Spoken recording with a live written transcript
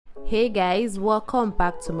Hey guys, welcome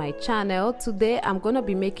back to my channel. Today I'm gonna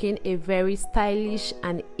be making a very stylish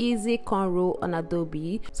and easy cornrow on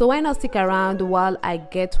Adobe, so why not stick around while I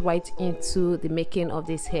get right into the making of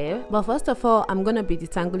this hair. But first of all, I'm gonna be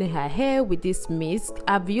detangling her hair with this mist.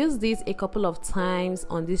 I've used this a couple of times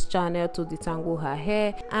on this channel to detangle her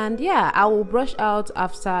hair, and yeah, I will brush out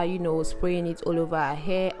after spraying it all over her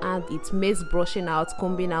hair, and it makes brushing out,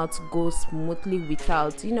 combing out go smoothly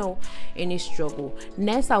without any struggle.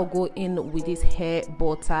 Next, I'll go in with this hair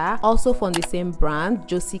butter, also from the same brand,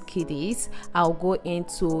 Kiddies. I'll go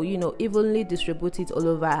into evenly distribute it all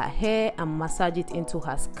over her hair and massage it into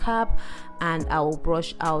her scalp, and I will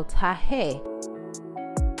brush out her hair.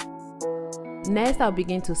 Next, I'll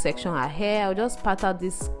begin to section her hair. I'll just pat out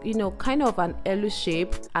this kind of an L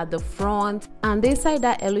shape at the front, and inside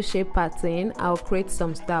that L shape pattern I'll create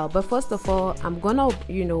some style. But first of all, I'm gonna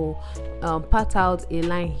pat out a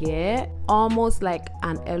line here, almost like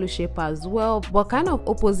an L shape as well, but kind of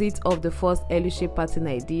opposite of the first L shape pattern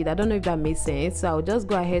I did. I don't know if that makes sense, so I'll just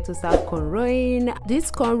go ahead to start cornrowing.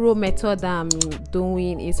 This cornrow method that I'm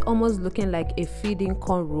doing is almost looking like a feeding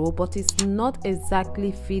cornrow, but it's not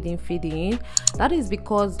exactly feeding. That is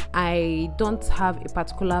because I don't have a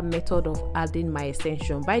particular method of adding my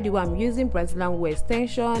extension. By the way, I'm using Brazilian wear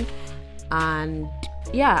extension, and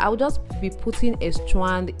yeah, I'll just be putting a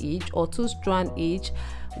strand each or 2 strands each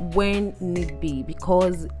when need be,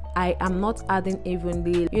 because I am not adding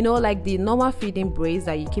evenly, like the normal feeding braids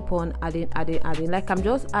that you keep on adding. Like, I'm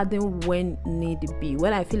just adding when need be,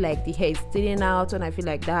 when I feel like the hair is thinning out, when I feel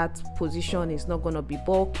like that position is not gonna be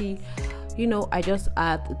bulky. I just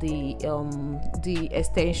add the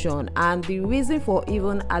extension. And the reason for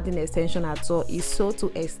even adding extension at all is so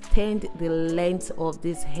to extend the length of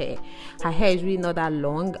this hair. Her hair is really not that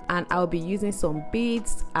long, and I'll be using some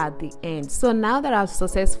beads at the end. So now that I've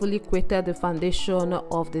successfully created the foundation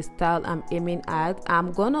of the style I'm aiming at,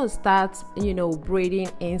 I'm gonna start braiding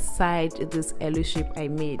inside this L shape I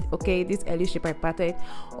made. Okay, this L shape I parted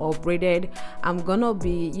or braided, I'm gonna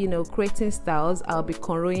be creating styles. I'll be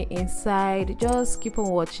cornrowing inside. Just keep on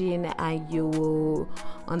watching and you will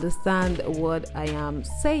understand what I am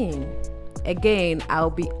saying. Again,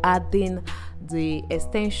 I'll be adding the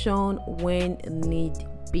extension when need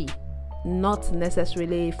be, not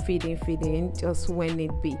necessarily feeding, just when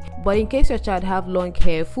need be. But in case your child have long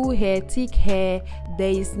hair, full hair, thick hair,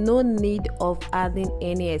 there is no need of adding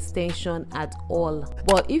any extension at all.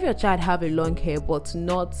 But if your child have a long hair but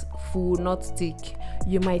not full, not thick,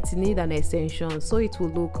 you might need an extension, so it will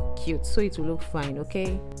look cute, so it will look fine.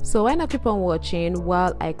 Okay, so why not keep on watching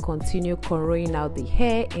while I continue cornrowing out the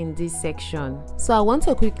hair in this section. So I want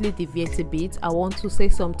to quickly deviate a bit. I want to say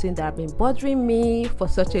something that have been bothering me for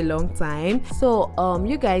such a long time. So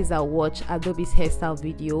you guys that watch Adobe's hairstyle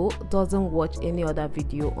video doesn't watch any other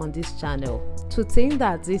video on this channel. To think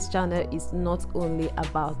that this channel is not only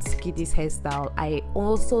about kiddies hairstyle, I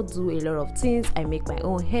also do a lot of things. I make my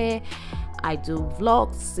own hair, I do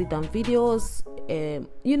vlogs, sit down videos, a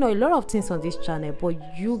lot of things on this channel, but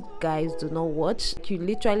you guys do not watch. You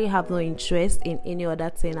literally have no interest in any other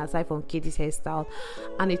thing aside from kiddies hairstyle,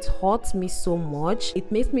 and it hurts me so much.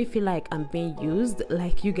 It makes me feel like I'm being used.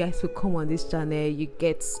 Like, you guys will come on this channel, you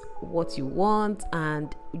get what you want,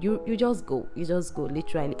 and you just go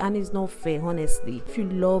literally, and it's not fair, honestly. If you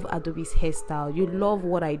love Adobe's hairstyle, you love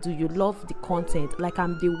what I do, you love the content, like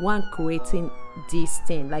I'm the one creating this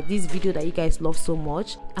thing, like this video that you guys love so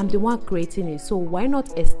much, I'm the one creating it, so why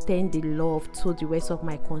not extend the love to the rest of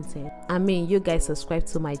my content? I mean, you guys subscribe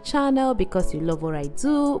to my channel because you love what I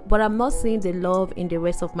do, but I'm not seeing the love in the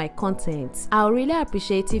rest of my content. I'll really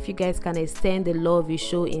appreciate if you guys can extend the love you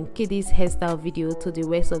show in kiddies hairstyle video to the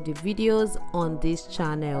rest of the videos on this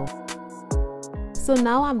channel. So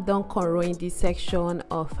now I'm done cornrowing this section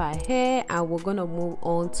of her hair, and we're gonna move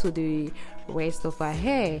on to the rest of her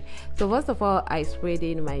hair. So first of all, I sprayed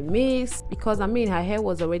in my mist because her hair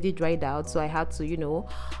was already dried out, so I had to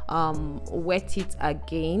wet it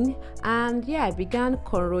again. And yeah, I began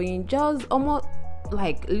cornrowing, just almost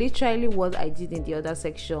like literally what I did in the other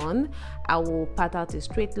section. I will pat out a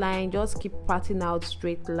straight line, just keep patting out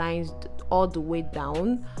straight lines all the way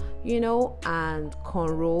down, and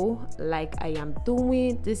cornrow like I am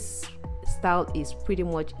doing. This style is pretty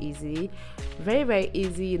much easy, very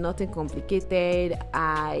easy, nothing complicated.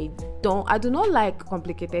 I do not like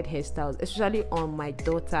complicated hairstyles, especially on my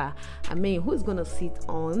daughter. Who's gonna sit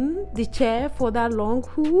on the chair for that long?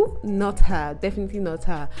 Who? Not her, definitely not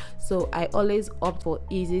her. So I always opt for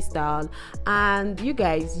easy style. And you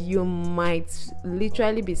guys, you might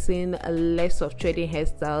literally be seeing less of trading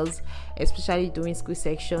hairstyles, especially during school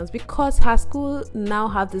sections, because her school now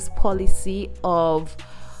have this policy of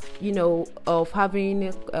you know, of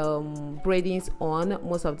having braidings on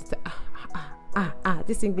most of the time.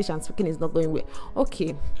 This English I'm speaking is not going well.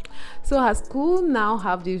 Okay, so at school now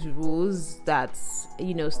have these rules that,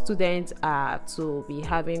 you know, students are to be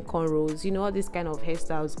having cornrows, you know, all these kind of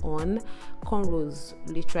hairstyles on, cornrows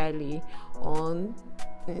literally on,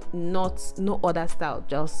 not no other style,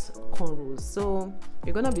 just cornrows. So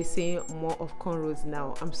you're gonna be seeing more of cornrows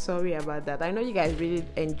now. I'm sorry about that. I know you guys really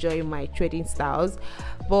enjoy my trading styles,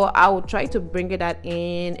 but I will try to bring that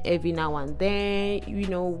in every now and then, you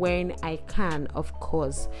know, when I can, of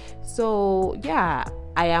course. So yeah,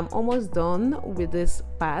 I am almost done with this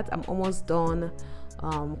part. I'm almost done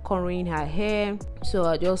cornrowing her hair, so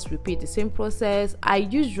I just repeat the same process. I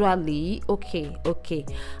usually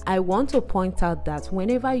I want to point out that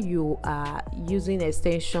whenever you are using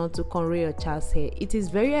extension to cornrow your child's hair, it is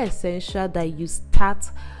very essential that you start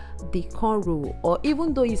the cornrow, or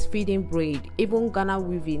even though it's feeding braid, even Ghana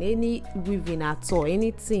weaving, any weaving at all,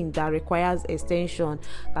 anything that requires extension,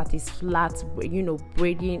 that is flat, you know,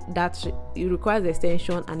 braiding that it requires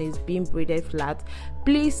extension and is being braided flat,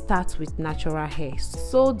 please start with natural hair,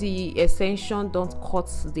 so the extension don't cut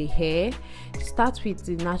the hair. Start with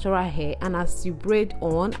the natural hair, and as you braid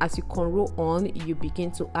on, as you cornrow on, you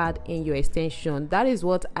begin to add in your extension. That is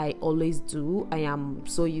what I always do. I am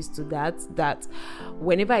so used to that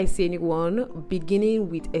whenever I see anyone beginning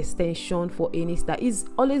with extension for any style, is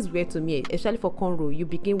always weird to me, especially for cornrow. You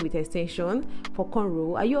begin with extension for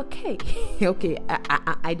cornrow. Are you okay? Okay,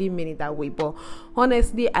 I didn't mean it that way, but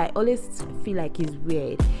honestly, I always feel like it's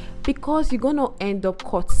weird because you're gonna end up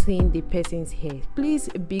cutting the person's hair. Please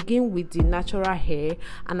begin with the natural hair,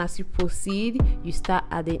 and as you proceed, you start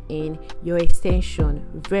adding in your extension.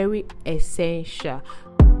 Very essential.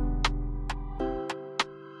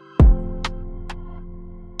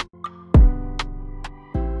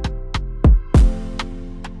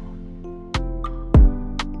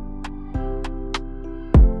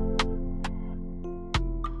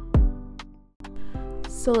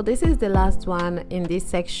 So this is the last one in this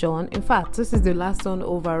section. In fact, this is the last one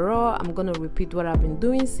overall. I'm gonna repeat what I've been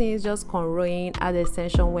doing since: just cornrowing, add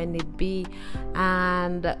extension when need be,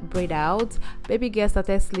 and braid out. Baby girl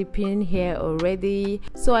started sleeping here already,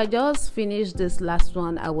 so I just finished this last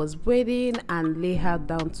one. I was braiding and lay her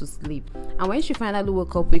down to sleep, and when she finally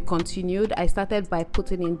woke up, we continued. I started by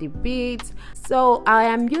putting in the beads. So I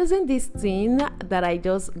am using this thing that I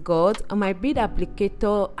just got. My bead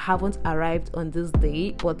applicator haven't arrived on this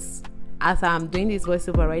day, but as I'm doing this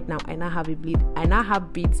voiceover right now, I now have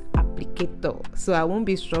beads applicator, so I won't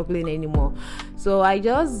be struggling anymore. So I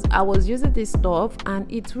was using this stuff,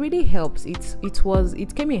 and it really helps.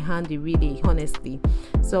 It came in handy, really, honestly.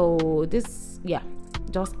 So this, yeah,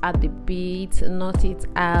 just add the beads, knot it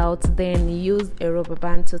out, then use a rubber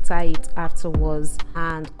band to tie it afterwards,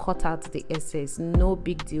 and cut out the excess. No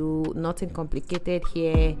big deal, nothing complicated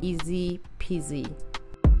here, easy peasy.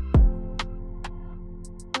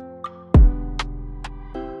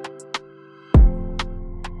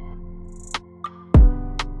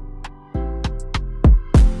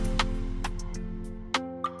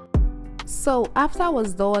 So after I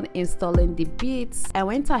was done installing the beads, I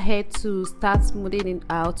went ahead to start smoothing it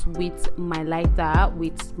out with my lighter,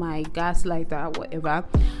 with my gas lighter, whatever,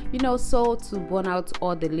 you know, so to burn out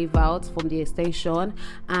all the leave out from the extension.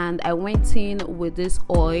 And I went in with this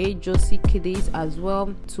oil, Josie Kiddies, as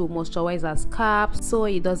well, to moisturize her scalp so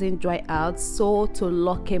it doesn't dry out, so to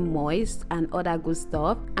lock it moist and other good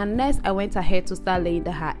stuff. And next I went ahead to start laying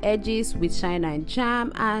the her edges with shine and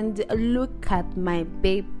jam. And look at my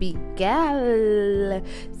baby girl.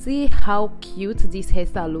 See how cute this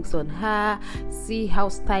hairstyle looks on her. See how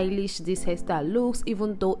stylish this hairstyle looks.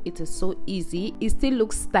 Even though it is so easy, it still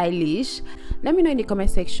looks stylish. Let me know in the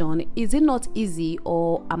comment section, is it not easy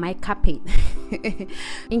or am I capping?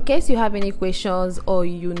 In case you have any questions or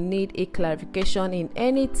you need a clarification in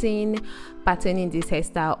anything pertaining this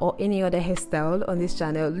hairstyle or any other hairstyle on this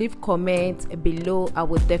channel, leave comments below. I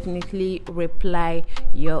will definitely reply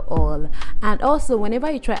you all. And also, whenever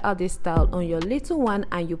you try out this style on your little one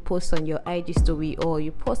and you post on your IG story or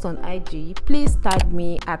you post on IG, please tag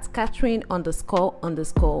me at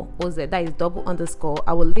Catherine__OZ. That is double underscore.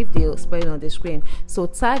 I will leave the spelling on the screen, so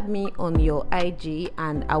tag me on your IG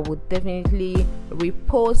and I will definitely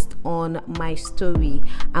repost on my story.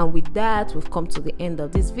 And with that, we've come to the end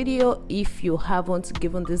of this video. If you haven't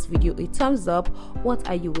given this video a thumbs up, what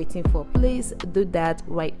are you waiting for? Please do that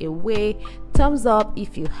right away. Thumbs up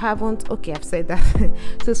if you haven't. Okay, I've said that.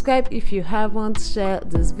 Subscribe if you haven't. Share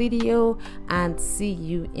this video, and see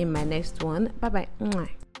you in my next one. Bye bye. Over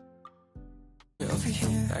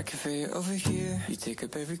here, I can feel it over here. You take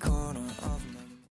up every corner of my